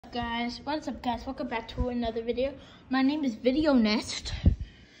up guys? Welcome back to another video. My name is Video Nest.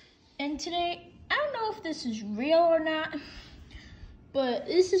 And today, I don't know if this is real or not, but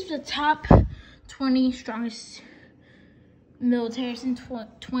this is the top 20 strongest militaries in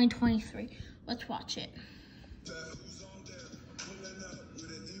 2023. Let's watch it.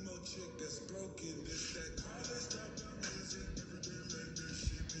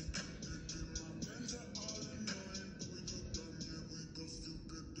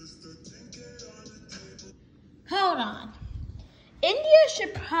 Hold on. India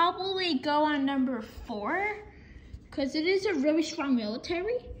should probably go on number 4 because it is a really strong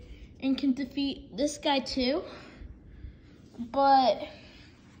military and can defeat this guy too. But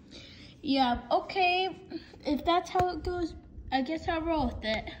yeah, okay, if that's how it goes, I guess I'll roll with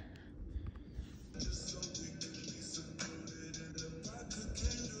it.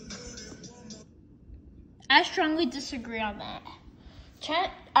 I strongly disagree on that.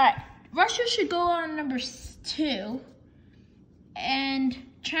 Alright, Russia should go on number 2, and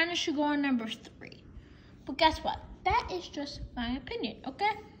China should go on number 3. But guess what? That is just my opinion,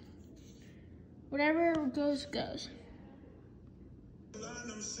 okay? Whatever goes, goes.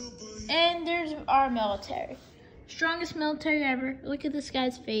 And there's our military. Strongest military ever. Look at this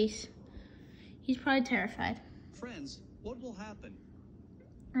guy's face. He's probably terrified. Friends, what will happen?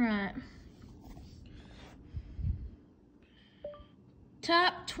 Alright.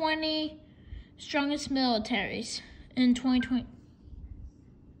 Top 20 strongest militaries in 2020.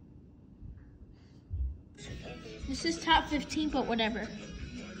 This is top 15, but whatever.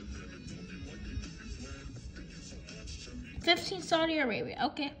 15 Saudi Arabia,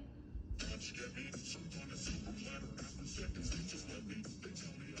 okay.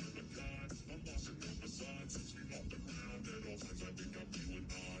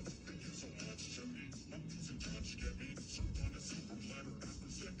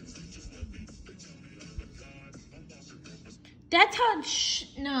 That's how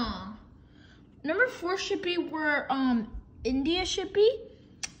no. Number 4 should be where India should be,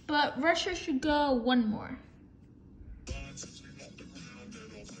 but Russia should go one more.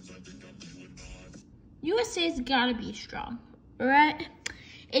 USA's gotta be strong, right?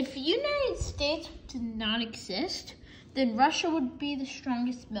 If United States did not exist, then Russia would be the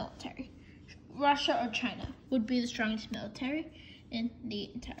strongest military. Russia or China would be the strongest military in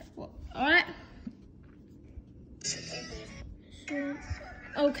the entire world, all right?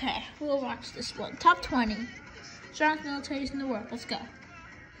 Okay, we'll watch this one. Top 20 strongest militaries in the world. Let's go.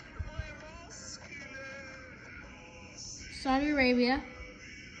 Saudi Arabia.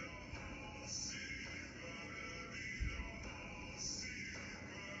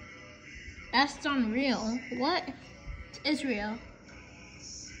 That's unreal. What? It's Israel.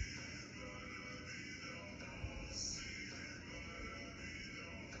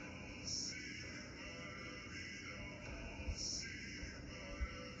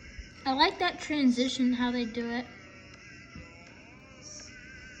 I like that transition, how they do it.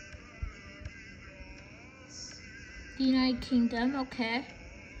 The United Kingdom, okay.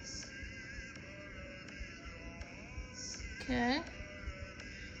 Okay.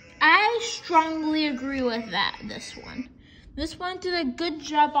 I strongly agree with this one. This one did a good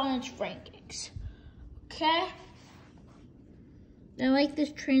job on its rankings. Okay? I like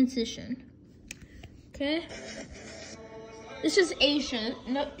this transition. Okay? This is Asia.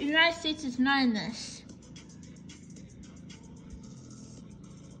 No, the United States is not in this.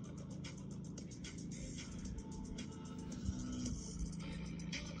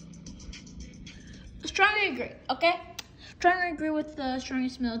 Strongly agree, okay? Strongly agree with the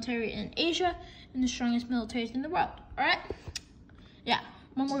strongest military in Asia and the strongest militaries in the world, alright? Yeah,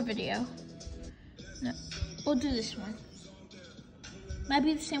 one more video. No, we'll do this one. Might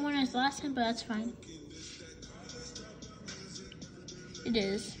be the same one as last time, but that's fine. It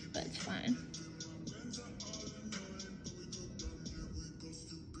is, but it's fine.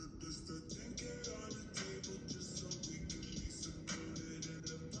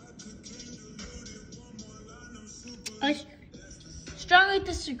 I strongly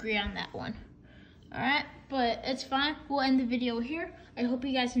disagree on that one. Alright, but it's fine. We'll end the video here. I hope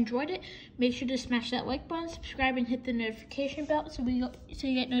you guys enjoyed it. Make sure to smash that like button, subscribe, and hit the notification bell so you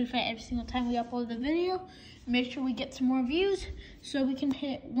get notified every single time we upload the video. Make sure we get some more views so we can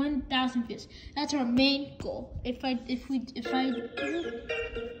hit 1,000 views. That's our main goal. Hope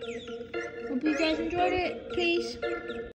you guys enjoyed it. Peace.